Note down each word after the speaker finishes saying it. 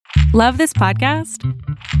Love this podcast?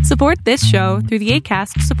 Support this show through the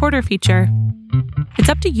Acast supporter feature. It's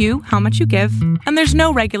up to you how much you give, and there's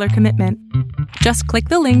no regular commitment. Just click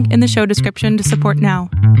the link in the show description to support now.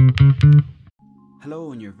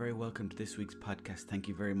 Hello, and you're very welcome to this week's podcast. Thank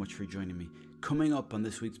you very much for joining me. Coming up on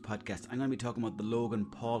this week's podcast, I'm going to be talking about the Logan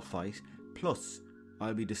Paul fight. Plus,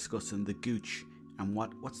 I'll be discussing the Gooch and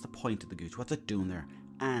what's the point of the Gooch? What's it doing there?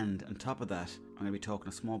 And on top of that, I'm going to be talking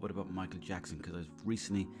a small bit about Michael Jackson because I've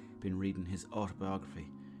recently been reading his autobiography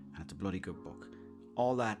and it's a bloody good book.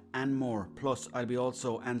 All that and more. Plus, I'll be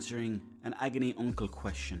also answering an agony uncle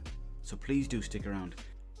question. So please do stick around.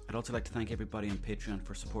 I'd also like to thank everybody on Patreon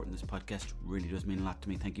for supporting this podcast. It really does mean a lot to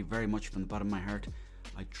me. Thank you very much from the bottom of my heart.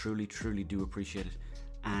 I truly do appreciate it.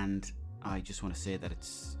 And I just want to say that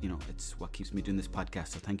it's what keeps me doing this podcast.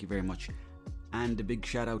 So thank you very much. And a big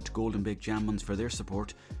shout out to Golden Big Jam Buns for their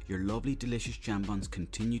support. Your lovely, delicious jam buns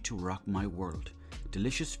continue to rock my world.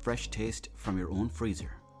 Delicious, fresh taste from your own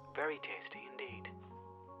freezer. Very tasty indeed.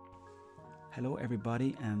 Hello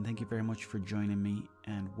everybody, and thank you very much for joining me,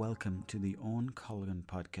 and welcome to the Owen Colgan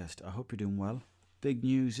podcast. I hope you're doing well. Big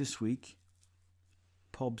news this week.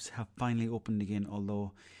 Pubs have finally opened again,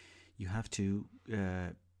 although you have to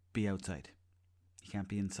be outside. You can't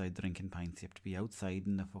be inside drinking pints. You have to be outside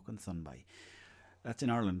in the fucking sun by. That's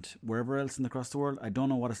in Ireland. Wherever else across the world, I don't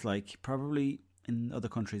know what it's like. Probably in other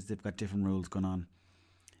countries they've got different rules going on.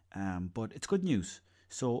 But it's good news.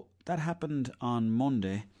 So that happened on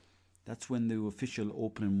Monday. That's when the official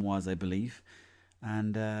opening was, I believe.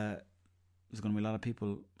 And there's going to be a lot of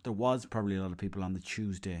people. There was probably a lot of people on the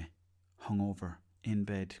Tuesday hungover in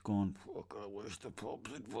bed going, fuck, I wish the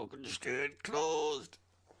pubs had fucking stayed closed.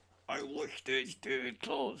 I wish they stayed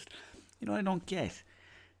closed. You know what I don't get?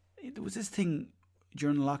 There was this thing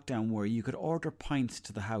during lockdown where you could order pints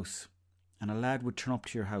to the house and a lad would turn up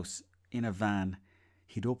to your house in a van.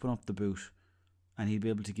 He'd open up the boot and he'd be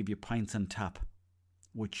able to give you pints on tap,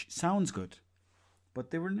 which sounds good,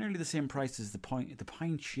 but they were nearly the same price as the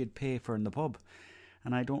pints you'd pay for in the pub.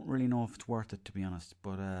 And I don't really know if it's worth it, to be honest.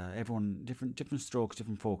 But everyone, different strokes,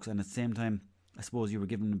 different folks. And at the same time, I suppose you were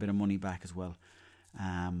given a bit of money back as well.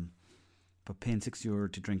 But paying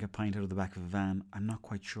 €6 to drink a pint out of the back of a van, I'm not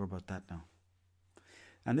quite sure about that now.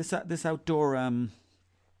 And this outdoor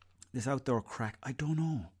crack, I don't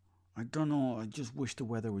know. I just wish the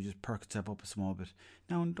weather would just perk itself up a small bit.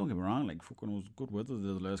 Now, don't get me wrong, like, fucking it was good weather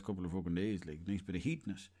the last couple of fucking days, like, nice bit of heat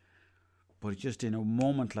in it. But just in a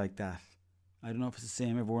moment like that, I don't know if it's the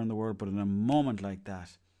same everywhere in the world, but in a moment like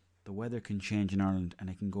that, the weather can change in Ireland and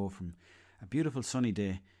it can go from a beautiful sunny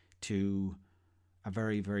day to a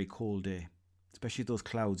very, very cold day, especially those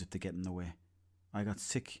clouds if they get in the way. I got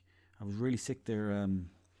sick. I was really sick there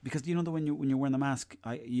because you know that when you're wearing the mask,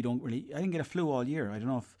 I didn't get a flu all year. I don't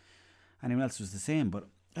know if anyone else was the same, but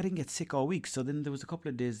I didn't get sick all week. So then there was a couple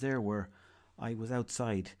of days there where I was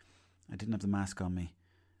outside. I didn't have the mask on me,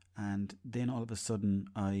 and then all of a sudden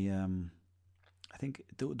I think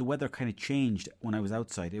the weather kind of changed when I was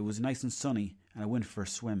outside. It was nice and sunny, and I went for a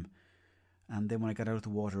swim. And then when I got out of the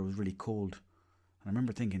water, it was really cold. And I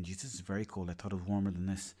remember thinking, geez, this is very cold. I thought it was warmer than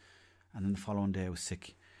this. And then the following day I was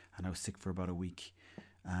sick. And I was sick for about a week.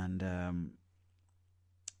 And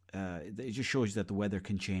it just shows you that the weather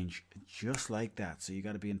can change just like that. So you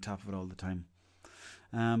got to be on top of it all the time.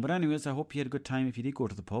 But anyways, I hope you had a good time if you did go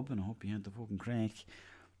to the pub. And I hope you had the fucking crack.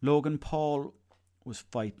 Logan Paul was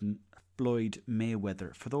fighting Floyd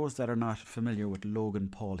Mayweather. For those that are not familiar with Logan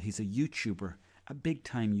Paul, he's a YouTuber. A big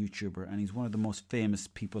time YouTuber. And he's one of the most famous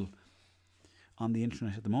people on the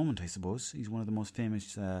internet at the moment, I suppose. He's one of the most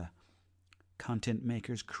famous content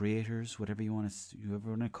makers, creators, whatever you want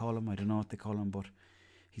to call him. I don't know what they call him, but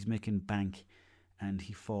he's making bank. And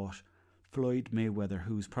he fought Floyd Mayweather,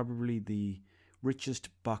 who's probably the richest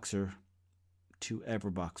boxer to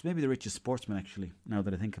ever box. Maybe the richest sportsman, actually, now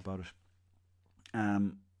that I think about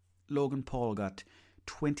it. Logan Paul got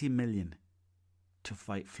 $20 million to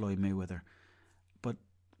fight Floyd Mayweather. But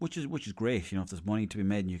which is great, you know, if there's money to be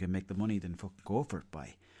made and you can make the money, then fucking go for it,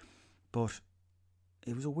 bye. But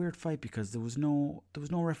it was a weird fight because there was no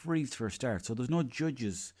referees for a start, so there was no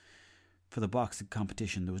judges for the boxing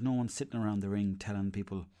competition. There was no one sitting around the ring telling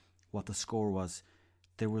people what the score was.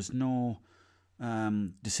 There was no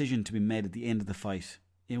decision to be made at the end of the fight.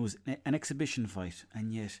 It was an exhibition fight,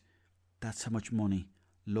 and yet that's how much money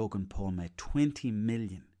Logan Paul made. $20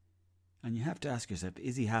 million. And you have to ask yourself,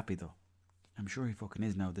 is he happy though? I'm sure he fucking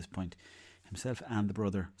is now at this point. Himself and the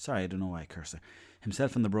brother, sorry, I don't know why I curse there.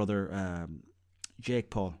 Himself and the brother,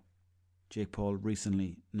 Jake Paul. Jake Paul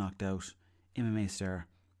recently knocked out MMA star,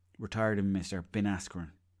 retired MMA star Ben Askren.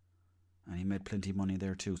 And he made plenty of money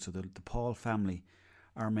there too. So the Paul family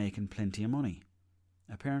are making plenty of money.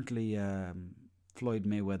 Apparently, Floyd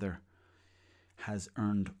Mayweather has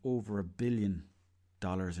earned over $1 billion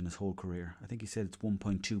in his whole career. I think he said it's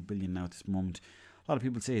 1.2 billion now at this moment. A lot of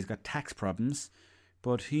people say he's got tax problems,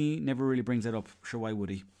 but he never really brings that up. Sure, why would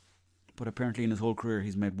he? But apparently in his whole career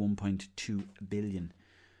he's made 1.2 billion.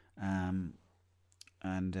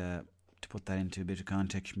 To put that into a bit of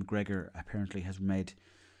context, McGregor apparently has made,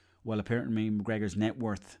 apparently McGregor's net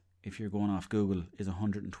worth, if you're going off Google, is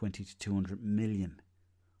 120 to 200 million,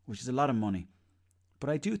 which is a lot of money.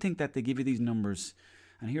 But I do think that they give you these numbers,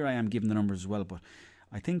 and here I am giving the numbers as well, but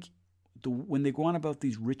I think when they go on about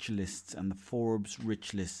these rich lists and the Forbes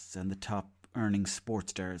rich lists and the top earning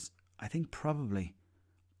sports stars, I think probably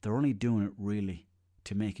they're only doing it really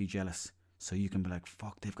to make you jealous. So you can be like,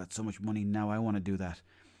 fuck, they've got so much money, now I want to do that.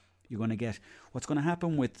 You're going to get, what's going to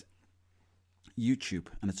happen with YouTube,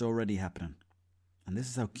 and it's already happening, and this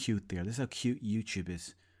is how cute they are, this is how cute YouTube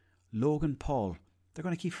is. Logan Paul, they're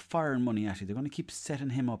going to keep firing money at you. They're going to keep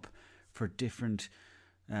setting him up for different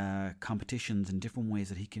competitions and different ways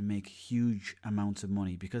that he can make huge amounts of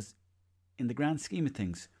money, because in the grand scheme of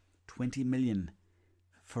things, 20 million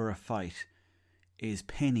for a fight is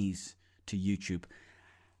pennies to YouTube.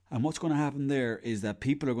 And what's going to happen there is that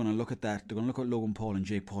people are going to look at that, they're going to look at Logan Paul and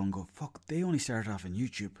Jake Paul and go, fuck, they only started off on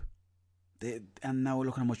YouTube. And now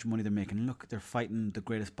look how much money they're making. Look, they're fighting the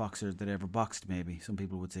greatest boxer that ever boxed, maybe. Some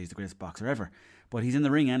people would say he's the greatest boxer ever. But he's in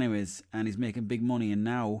the ring anyways, and he's making big money. And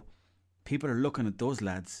now people are looking at those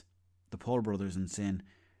lads, the Paul brothers, and saying,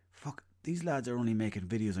 fuck, these lads are only making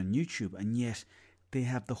videos on YouTube, and yet they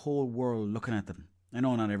have the whole world looking at them. I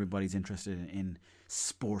know not everybody's interested in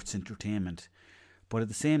sports entertainment, but at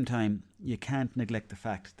the same time, you can't neglect the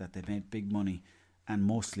fact that they made big money, and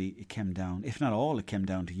mostly it came down, if not all, it came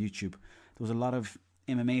down to YouTube. There was a lot of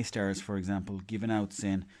MMA stars, for example, giving out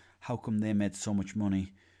saying, how come they made so much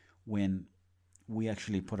money when we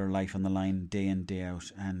actually put our life on the line day in, day out,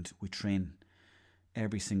 and we train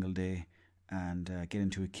every single day and get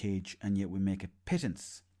into a cage, and yet we make a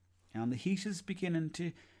pittance. And the heat is beginning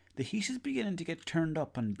to get turned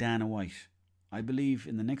up on Dana White. I believe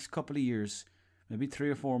in the next couple of years, maybe 3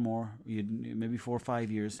 or 4 more, maybe 4 or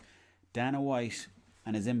 5 years, Dana White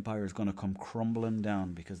and his empire is going to come crumbling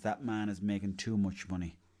down, because that man is making too much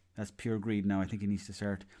money. That's pure greed now. I think he needs to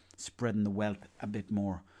start spreading the wealth a bit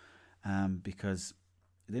more, because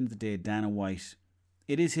at the end of the day, Dana White,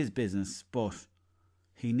 it is his business, but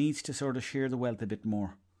he needs to sort of share the wealth a bit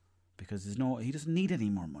more, because he doesn't need any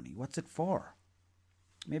more money. What's it for?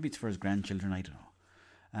 Maybe it's for his grandchildren, I don't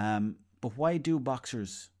know. But why do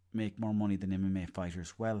boxers make more money than MMA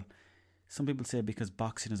fighters? Well, some people say because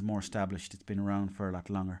boxing is more established, it's been around for a lot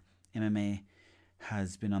longer. MMA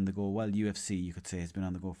has been on the go, well, UFC, you could say, has been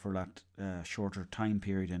on the go for a lot shorter time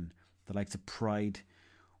period, and the likes of Pride,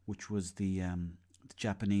 which was the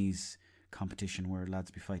Japanese competition where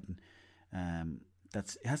lads be fighting,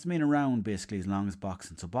 it hasn't been around basically as long as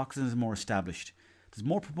boxing. So boxing is more established. There's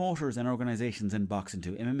more promoters and organisations in boxing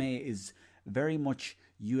too. MMA is very much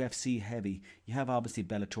UFC heavy. You have obviously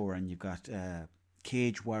Bellator, and you've got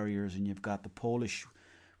Cage Warriors, and you've got the Polish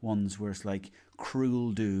ones where it's like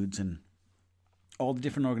Cruel Dudes and all the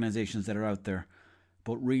different organisations that are out there.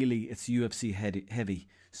 But really it's UFC heavy.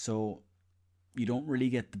 So you don't really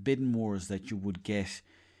get the bidding wars that you would get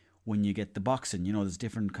when you get the boxing. You know, there's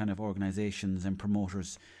different kind of organisations and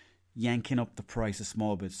promoters yanking up the price a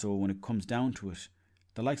small bit. So when it comes down to it,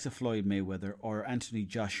 the likes of Floyd Mayweather or Anthony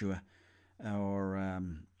Joshua or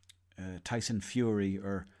Tyson Fury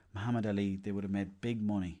or Muhammad Ali, they would have made big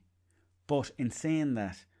money. But in saying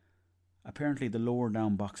that, apparently the lower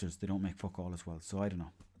down boxers, they don't make fuck all as well. So I don't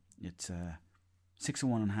know. It's 6 of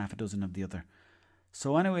one and half a dozen of the other.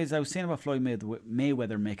 So anyways, I was saying about Floyd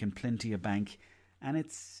Mayweather making plenty of bank, and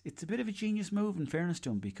it's a bit of a genius move, in fairness to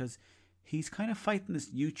him, because he's kind of fighting this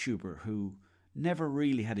YouTuber who never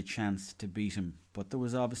really had a chance to beat him, but there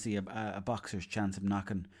was obviously a boxer's chance of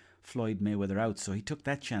knocking Floyd Mayweather out, so he took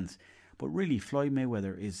that chance. But really, Floyd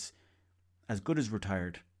Mayweather is as good as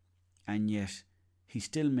retired, and yet he's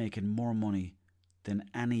still making more money than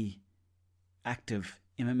any active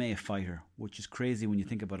MMA fighter, which is crazy when you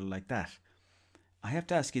think about it like that. I have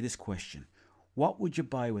to ask you this question. What would you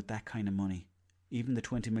buy with that kind of money? Even the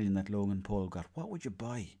 20 million that Logan Paul got, what would you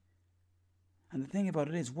buy? And the thing about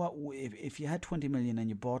it is, if you had 20 million and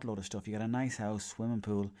you bought a load of stuff, you got a nice house, swimming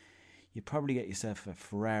pool, you'd probably get yourself a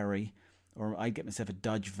Ferrari, or I'd get myself a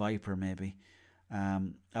Dodge Viper maybe.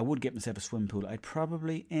 I would get myself a swimming pool. I'd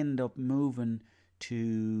probably end up moving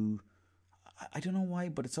to, I don't know why,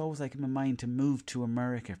 but it's always like in my mind to move to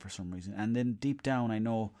America for some reason. And then deep down I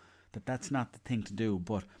know that that's not the thing to do,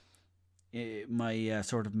 but my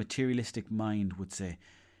sort of materialistic mind would say,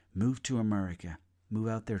 move to America, move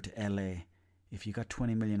out there to LA. If you got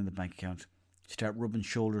 20 million in the bank account, start rubbing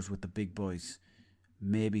shoulders with the big boys.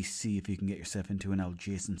 Maybe see if you can get yourself into an old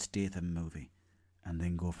Jason Statham movie, and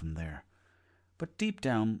then go from there. But deep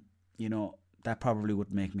down, that probably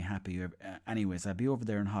would make me happy. Anyways, I'd be over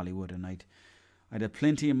there in Hollywood, and I'd have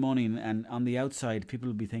plenty of money, and on the outside, people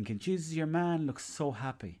would be thinking, Jesus, your man looks so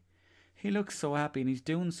happy. He looks so happy, and he's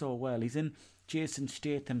doing so well. He's in Jason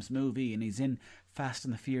Statham's movie, and he's in Fast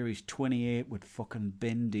and the Furious 28 with fucking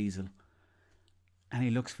Ben Diesel. And he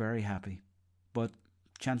looks very happy. But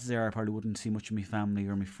chances are I probably wouldn't see much of my family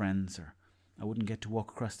or my friends, or I wouldn't get to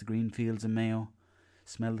walk across the green fields in Mayo,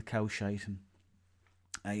 smell the cow shite, and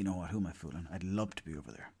you know what, who am I fooling? I'd love to be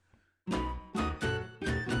over there.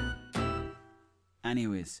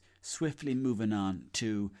 Anyways, swiftly moving on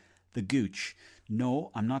to the Gooch.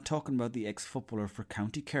 No, I'm not talking about the ex-footballer for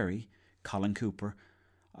County Kerry, Colin Cooper,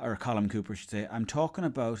 I should say. I'm talking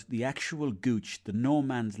about the actual Gooch, the no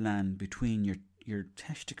man's land between your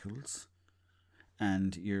testicles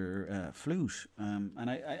and your flute. And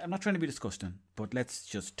I'm not trying to be disgusting, but let's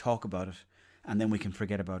just talk about it, and then we can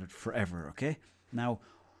forget about it forever, okay? Now,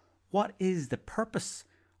 what is the purpose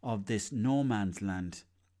of this no man's land?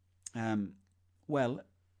 Well,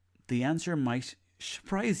 the answer might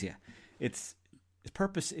surprise you. Its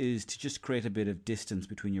purpose is to just create a bit of distance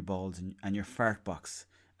between your balls and your fart box.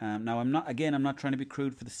 Now, I'm not trying to be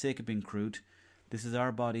crude for the sake of being crude. This is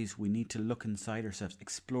our bodies. We need to look inside ourselves,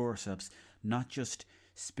 explore ourselves, not just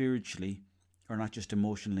spiritually or not just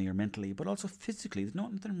emotionally or mentally, but also physically. There's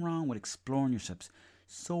nothing wrong with exploring yourselves.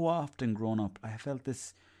 So often growing up, I felt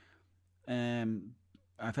this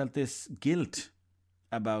guilt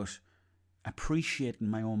about appreciating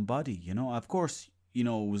my own body. Of course, it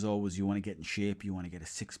was always you want to get in shape, you want to get a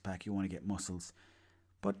six-pack, you want to get muscles.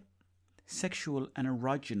 But sexual and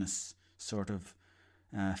erogenous sort of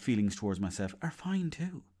feelings towards myself are fine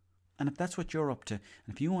too. And if that's what you're up to,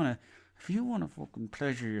 and if you want to fucking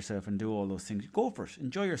pleasure yourself and do all those things, go for it.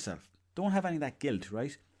 Enjoy yourself. Don't have any of that guilt,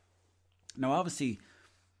 right? Now, obviously,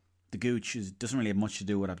 the Gooch doesn't really have much to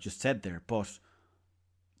do with what I've just said there, but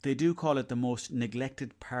they do call it the most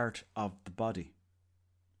neglected part of the body.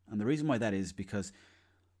 And the reason why that is because,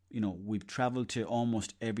 we've travelled to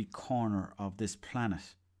almost every corner of this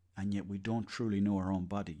planet, and yet we don't truly know our own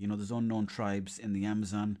body. There's unknown tribes in the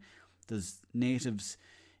Amazon. There's natives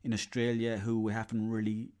in Australia who we haven't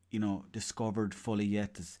really, discovered fully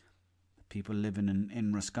yet. There's people living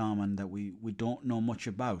in Roscommon that we don't know much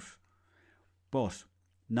about. But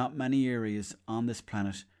not many areas on this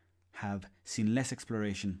planet have seen less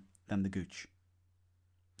exploration than the Gooch.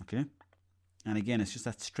 Okay? And again, it's just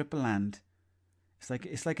that strip of land.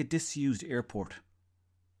 It's like a disused airport.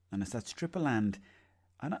 And it's that strip of land.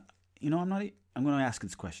 And I'm going to ask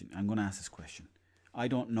this question. I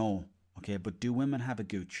don't know, okay, but do women have a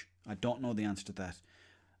Gooch? I don't know the answer to that.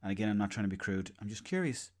 And again, I'm not trying to be crude. I'm just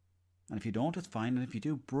curious. And if you don't, it's fine. And if you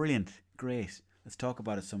do, brilliant. Great. Let's talk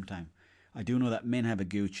about it sometime. I do know that men have a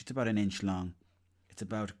Gooch. It's about an inch long. It's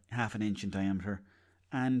about half an inch in diameter.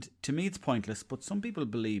 And to me, it's pointless. But some people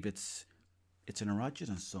believe it's an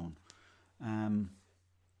erogenous zone.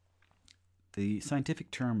 The scientific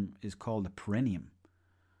term is called a perineum.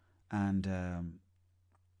 And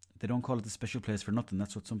they don't call it the special place for nothing.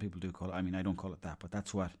 That's what some people do call it. I mean, I don't call it that, but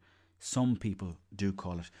that's what some people do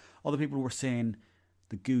call it. Other people were saying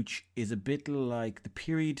the Gooch is a bit like the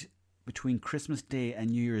period between Christmas Day and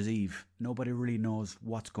New Year's Eve. Nobody really knows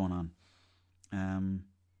what's going on. And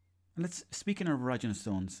speaking of erogenous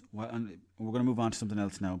zones, and we're going to move on to something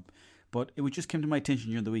else now, but it just came to my attention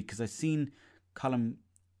during the week because I seen Colin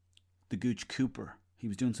the Gooch Cooper. He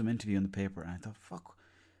was doing some interview in the paper, and I thought, fuck,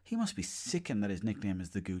 he must be sickened that his nickname is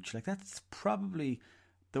the Gooch. Like, that's probably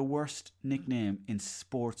the worst nickname in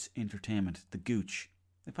sports entertainment, the Gooch.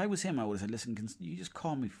 If I was him, I would have said, listen, can you just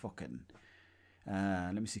call me fucking,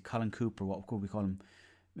 let me see, Colin Cooper, what could we call him?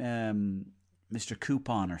 Mr.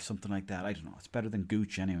 Coupon or something like that. I don't know. It's better than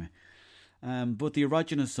Gooch anyway. But the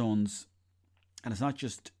erogenous zones, and it's not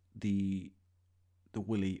just the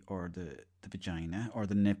willy or the vagina or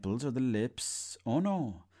the nipples or the lips. Oh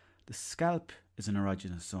no, the scalp is an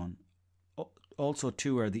erogenous zone. Also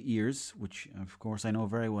too are the ears, which of course I know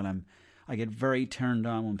very well. I get very turned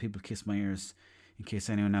on when people kiss my ears, in case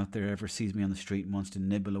anyone out there ever sees me on the street and wants to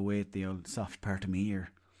nibble away at the old soft part of my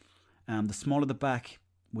ear. The small of the back,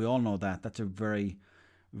 we all know that. That's a very,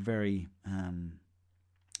 very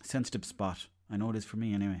sensitive spot. I know it is for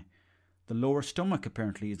me anyway. The lower stomach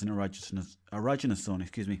apparently is an erogenous zone,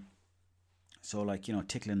 So like,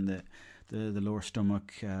 tickling the lower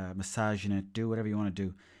stomach, massaging it, do whatever you want to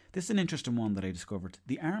do. This is an interesting one that I discovered.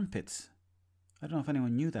 The armpits. I don't know if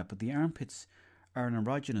anyone knew that, but the armpits are an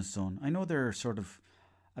erogenous zone. I know they're sort of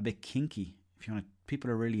a bit kinky. If you want to,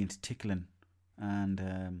 people are really into tickling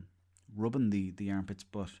and rubbing the armpits,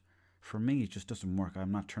 but for me it just doesn't work.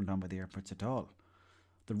 I'm not turned on by the armpits at all.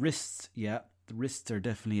 The wrists, the wrists are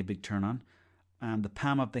definitely a big turn on. And the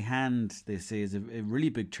palm of the hand, they say, is a really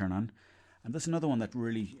big turn on. And that's another one that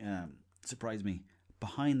really surprised me.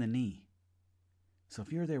 Behind the knee. So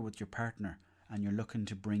if you're there with your partner and you're looking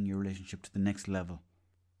to bring your relationship to the next level,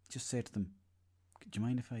 just say to them, do you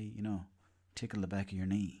mind if I, tickle the back of your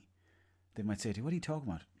knee? They might say to you, what are you talking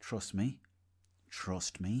about? Trust me.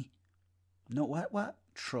 Trust me. No, what?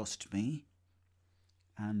 Trust me.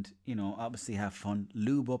 And, obviously have fun.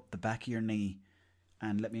 Lube up the back of your knee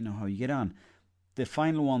and let me know how you get on. The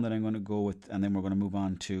final one that I'm going to go with, and then we're going to move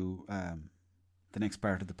on to the next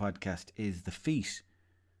part of the podcast, is the feet.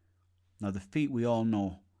 Now, the feet, we all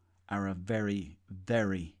know, are a very,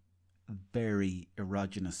 very, very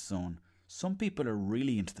erogenous zone. Some people are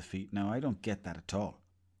really into the feet. Now, I don't get that at all.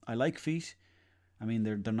 I like feet. I mean,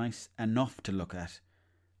 they're nice enough to look at.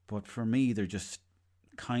 But for me, they're just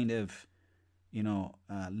kind of,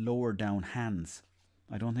 lower down hands.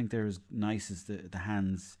 I don't think they're as nice as the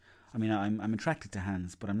hands. I mean, I'm attracted to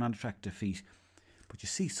hands, but I'm not attracted to feet. But you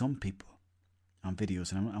see some people on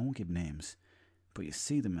videos, and I won't give names, but you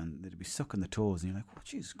see them and they'll be sucking the toes, and you're like, oh,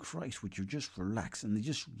 Jesus Christ, would you just relax? And they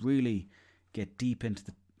just really get deep into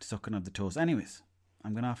the sucking of the toes. Anyways,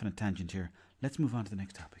 I'm going off on a tangent here. Let's move on to the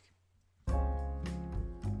next topic.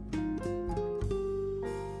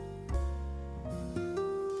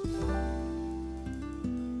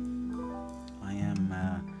 I am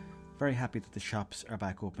very happy that the shops are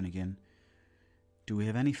back open again. Do we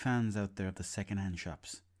have any fans out there of the second-hand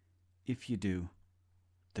shops? If you do,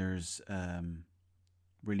 there's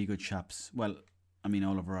really good shops. Well, I mean,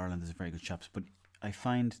 all over Ireland there's very good shops, but I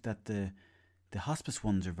find that the hospice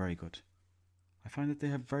ones are very good. I find that they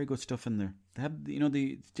have very good stuff in there. They have,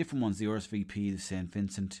 the different ones, the RSVP, the St.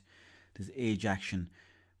 Vincent, there's Age Action,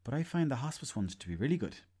 but I find the hospice ones to be really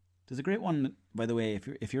good. There's a great one, by the way,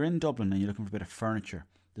 if you're in Dublin and you're looking for a bit of furniture,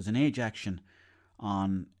 there's an Age Action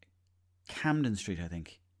on Camden Street, I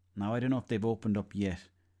think. Now, I don't know if they've opened up yet,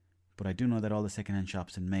 but I do know that all the second-hand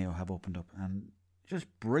shops in Mayo have opened up, and just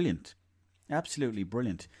brilliant. Absolutely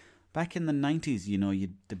brilliant. Back in the 90s,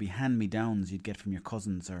 there'd be hand-me-downs you'd get from your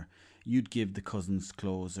cousins, or you'd give the cousins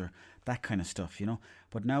clothes, or that kind of stuff,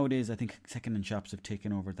 But nowadays, I think second-hand shops have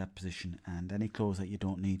taken over that position, and any clothes that you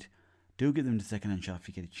don't need, do give them to second-hand shop if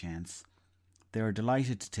you get a chance. They're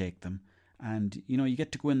delighted to take them, and, you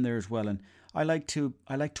get to go in there as well, and I like to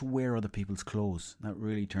wear other people's clothes. That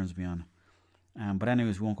really turns me on. But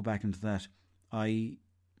anyways, we won't go back into that. I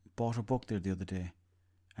bought a book there the other day,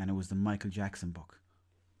 and it was the Michael Jackson book.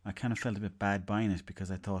 I kind of felt a bit bad buying it because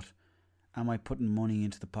I thought, am I putting money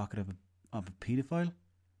into the pocket of a paedophile?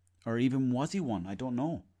 Or even was he one? I don't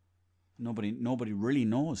know. Nobody really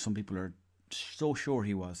knows. Some people are so sure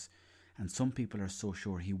he was, and some people are so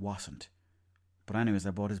sure he wasn't. But anyways,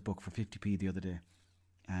 I bought his book for 50p the other day,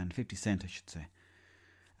 and 50 cents I should say.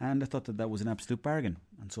 And I thought that was an absolute bargain.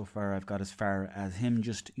 And so far I've got as far as him you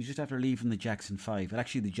just after leaving the Jackson 5. Well,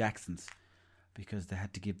 actually the Jacksons, because they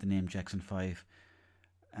had to give the name Jackson 5.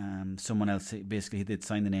 Someone else, basically he did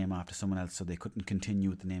sign the name after someone else, so they couldn't continue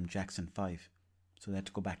with the name Jackson 5. So they had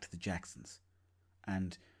to go back to the Jacksons.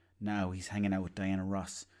 And now he's hanging out with Diana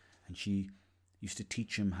Ross, and she used to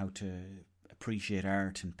teach him how to appreciate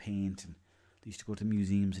art and paint, and they used to go to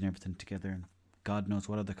museums and everything together, and God knows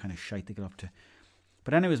what other kind of shite they get up to.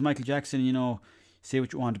 But anyways, Michael Jackson, say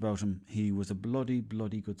what you want about him, he was a bloody,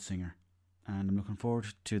 bloody good singer. And I'm looking forward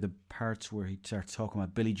to the parts where he starts talking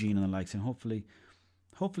about Billie Jean and the likes, and hopefully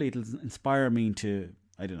it'll inspire me to,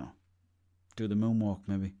 I don't know, do the moonwalk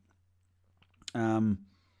maybe.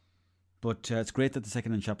 But it's great that the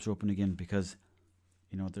second-hand shops are open again, because,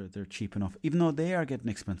 they're cheap enough, even though they are getting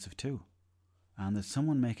expensive too. And there's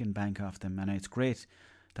someone making bank off them, and it's great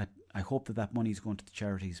that I hope that money is going to the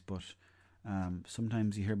charities, but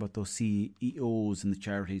sometimes you hear about those CEOs in the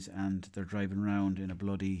charities and they're driving around in a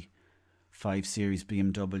bloody 5 Series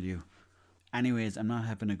BMW. Anyways, I'm not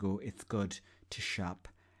having a go. It's good to shop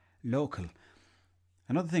local.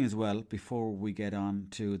 Another thing as well, before we get on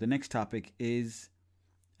to the next topic, is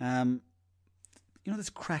this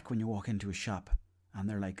crack when you walk into a shop and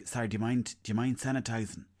they're like, sorry, do you mind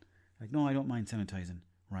sanitizing? Like, no, I don't mind sanitizing.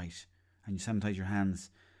 Right. And you sanitize your hands.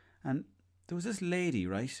 And there was this lady,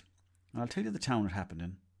 right? I'll tell you the town it happened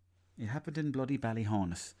in. It happened in bloody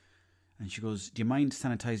Ballyhonus. And she goes, do you mind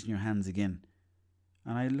sanitising your hands again?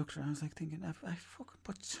 And I looked at her, I was like thinking, I fucking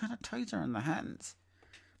put sanitizer on the hands.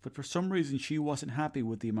 But for some reason, she wasn't happy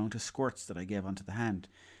with the amount of squirts that I gave onto the hand.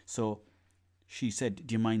 So she said,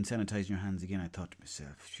 "Do you mind sanitising your hands again?" I thought to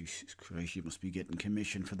myself, Jesus Christ, you must be getting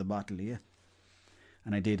commission for the bottle, yeah.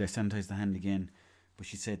 And I did. I sanitised the hand again. But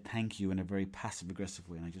she said thank you in a very passive-aggressive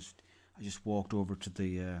way. And I just walked over to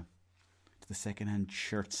the second-hand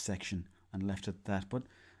shirts section and left it at that. But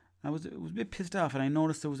I was a bit pissed off, and I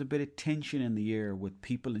noticed there was a bit of tension in the air with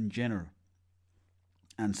people in general.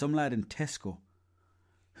 And some lad in Tesco,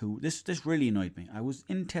 who this really annoyed me. I was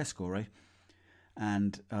in Tesco, right?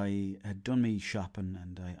 And I had done me shopping,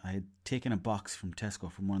 and I had taken a box from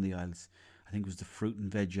Tesco from one of the aisles. I think it was the fruit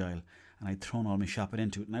and veg aisle, and I'd thrown all my shopping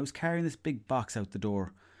into it. And I was carrying this big box out the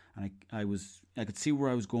door, and I could see where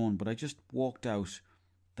I was going, but I just walked out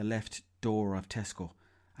the left door of Tesco,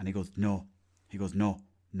 and he goes, "No." He goes, "No,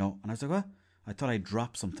 no." And I was like, "What?" I thought I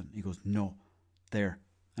dropped something. He goes, "No, there."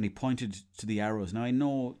 And he pointed to the arrows. Now I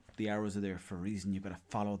know the arrows are there for a reason. You've got to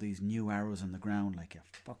follow these new arrows on the ground like a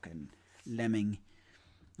fucking lemming.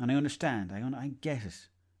 And I understand. I get it.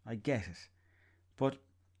 I get it. But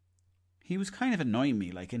he was kind of annoying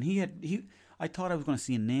me. Like, and I thought I was going to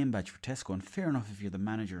see a name badge for Tesco. And fair enough, if you're the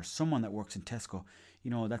manager or someone that works in Tesco,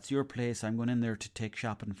 that's your place. I'm going in there to take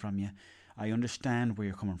shopping from you. I understand where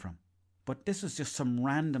you're coming from. But this was just some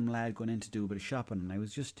random lad going in to do a bit of shopping, and I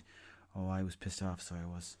was just, I was pissed off. So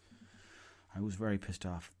I was very pissed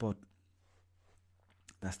off. But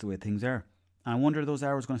that's the way things are. I wonder if those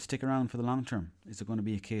arrows are going to stick around for the long term. Is it going to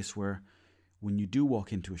be a case where when you do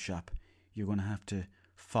walk into a shop, you're going to have to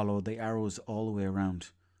follow the arrows all the way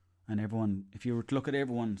around? And everyone, if you were to look at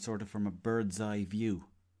everyone sort of from a bird's eye view,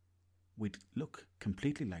 we'd look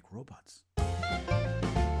completely like robots.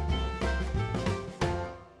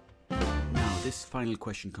 Now, this final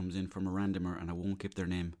question comes in from a randomer, and I won't give their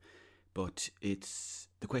name, but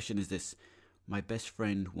the question is this: my best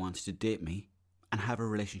friend wants to date me and have a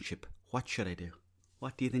relationship. What should I do?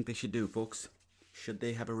 What do you think they should do, folks? Should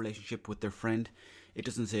they have a relationship with their friend? It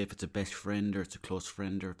doesn't say if it's a best friend or it's a close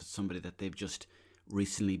friend or if it's somebody that they've just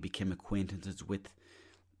recently become acquaintances with.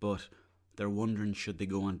 But they're wondering, should they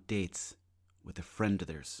go on dates with a friend of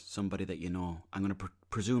theirs, somebody that you know? I'm going to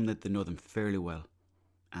presume that they know them fairly well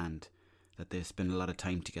and that they spend a lot of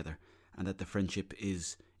time together and that the friendship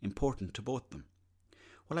is important to both of them.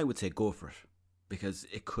 Well, I would say go for it, because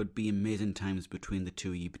it could be amazing times between the two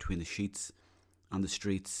of you, between the sheets, on the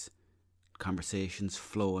streets, conversations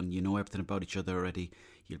flowing, you know everything about each other already,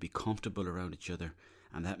 you'll be comfortable around each other,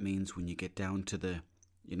 and that means when you get down to the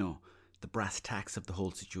brass tacks of the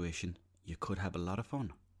whole situation, you could have a lot of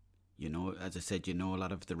fun. As I said, a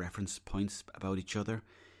lot of the reference points about each other.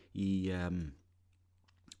 You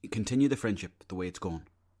continue the friendship the way it's going.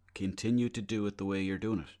 Continue to do it the way you're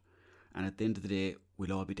doing it. And at the end of the day,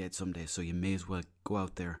 we'll all be dead someday, so you may as well go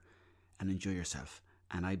out there and enjoy yourself.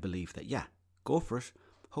 And I believe that, go for it.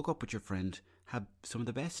 Hook up with your friend. Have some of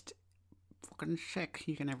the best fucking sex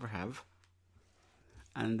you can ever have.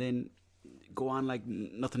 And then go on like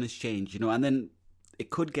nothing has changed, And then it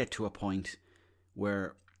could get to a point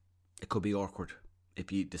where it could be awkward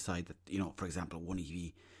if you decide that, for example, one of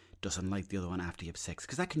you doesn't like the other one after you have sex.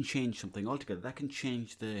 Because that can change something altogether. That can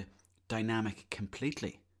change the dynamic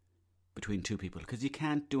completely between two people, because you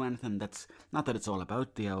can't do anything that's not that it's all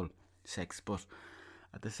about the old sex, but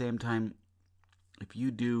at the same time, if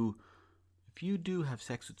you do have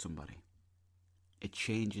sex with somebody, it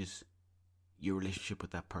changes your relationship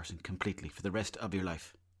with that person completely for the rest of your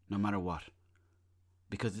life, no matter what,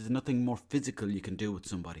 because there's nothing more physical you can do with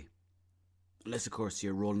somebody, unless of course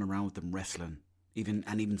you're rolling around with them, wrestling,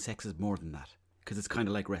 even sex is more than that, because it's kind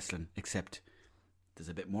of like wrestling, except there's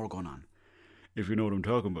a bit more going on, if you know what I'm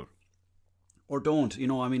talking about. Or don't,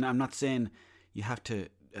 I'm not saying you have to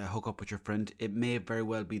hook up with your friend. It may very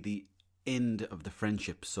well be the end of the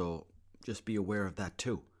friendship, so just be aware of that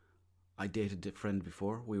too. I dated a friend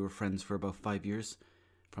before. We were friends for about 5 years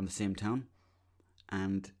from the same town,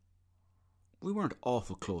 and we weren't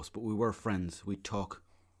awful close, but we were friends. We'd talk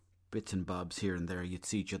bits and bobs here and there. You'd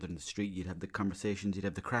see each other in the street, you'd have the conversations, you'd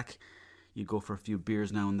have the crack, you'd go for a few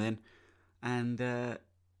beers now and then, and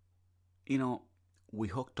we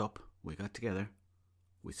hooked up. We got together,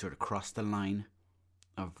 we sort of crossed the line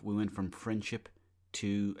we went from friendship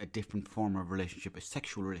to a different form of relationship, a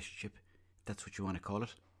sexual relationship, if that's what you want to call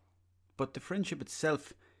it. But the friendship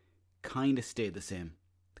itself kind of stayed the same.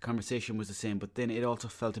 The conversation was the same, but then it also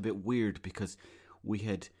felt a bit weird because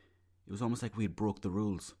it was almost like we had broke the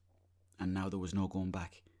rules and now there was no going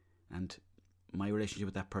back. And my relationship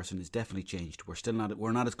with that person has definitely changed.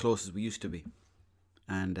 We're not as close as we used to be.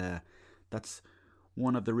 And that's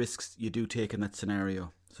one of the risks you do take in that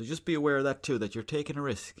scenario. So just be aware of that too, that you're taking a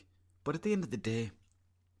risk. But at the end of the day,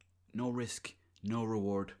 no risk, no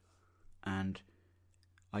reward. And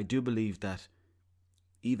I do believe that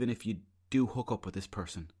even if you do hook up with this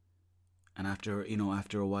person, and after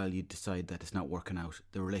a while you decide that it's not working out,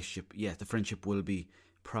 the relationship, the friendship will be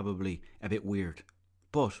probably a bit weird.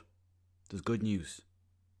 But there's good news.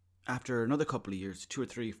 After another couple of years, 2 or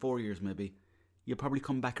 3, 4 years maybe, you'll probably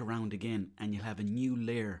come back around again and you'll have a new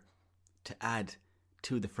layer to add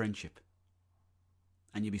to the friendship.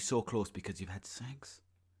 And you'll be so close because you've had sex.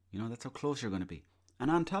 That's how close you're going to be.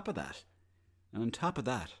 And on top of that,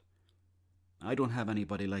 I don't have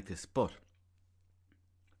anybody like this, but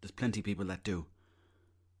there's plenty of people that do.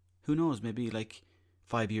 Who knows, maybe like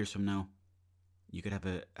 5 years from now, you could have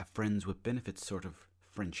a friends with benefits sort of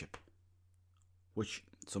friendship, which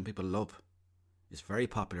some people love. It's very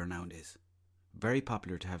popular nowadays. Very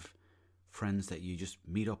popular to have friends that you just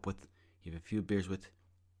meet up with, you have a few beers with,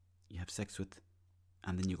 you have sex with,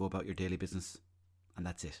 and then you go about your daily business, and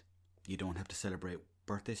that's it. You don't have to celebrate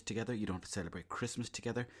birthdays together, you don't have to celebrate Christmas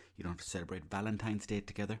together, you don't have to celebrate Valentine's Day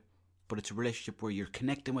together, but it's a relationship where you're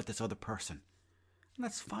connecting with this other person, and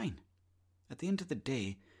that's fine. At the end of the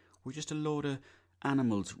day, we're just a load of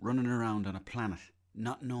animals running around on a planet,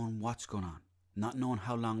 not knowing what's going on, not knowing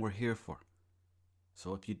how long we're here for.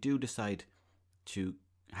 So if you do decide to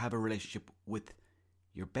have a relationship with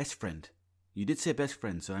your best friend, you did say best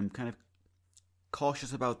friend, so I'm kind of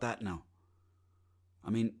cautious about that now. I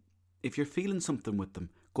mean, if you're feeling something with them,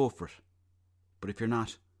 go for it. But if you're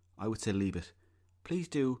not, I would say leave it. Please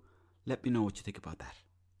do let me know what you think about that.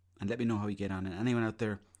 And let me know how you get on. And anyone out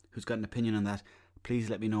there who's got an opinion on that, please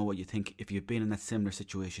let me know what you think. If you've been in that similar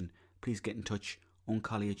situation, please get in touch,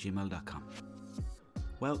 uncolly@gmail.com.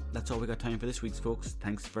 Well, that's all we got time for this week, folks.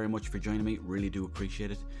 Thanks very much for joining me. Really do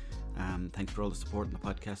appreciate it. Thanks for all the support in the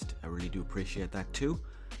podcast. I really do appreciate that too.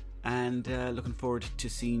 And looking forward to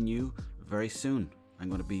seeing you very soon. I'm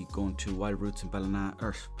going to be going to Wild Roots in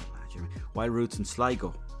Wild Roots in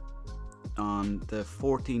Sligo on the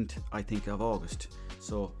 14th, I think, of August.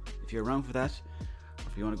 So if you're around for that,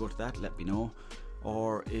 or if you want to go to that, let me know.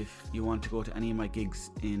 Or if you want to go to any of my gigs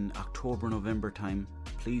in October, November time,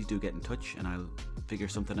 please do get in touch and I'll figure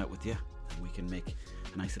something out with you. And we can make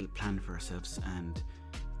a nice little plan for ourselves and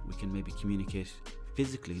we can maybe communicate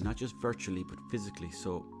physically, not just virtually, but physically.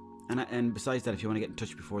 So, and besides that, if you want to get in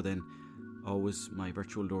touch before then, always my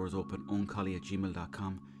virtual door is open,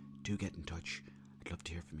 owncolly@gmail.com. Do get in touch. I'd love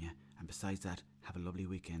to hear from you. And besides that, have a lovely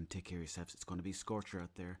weekend. Take care of yourselves. It's going to be a scorcher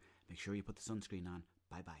out there. Make sure you put the sunscreen on.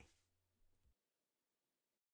 Bye bye.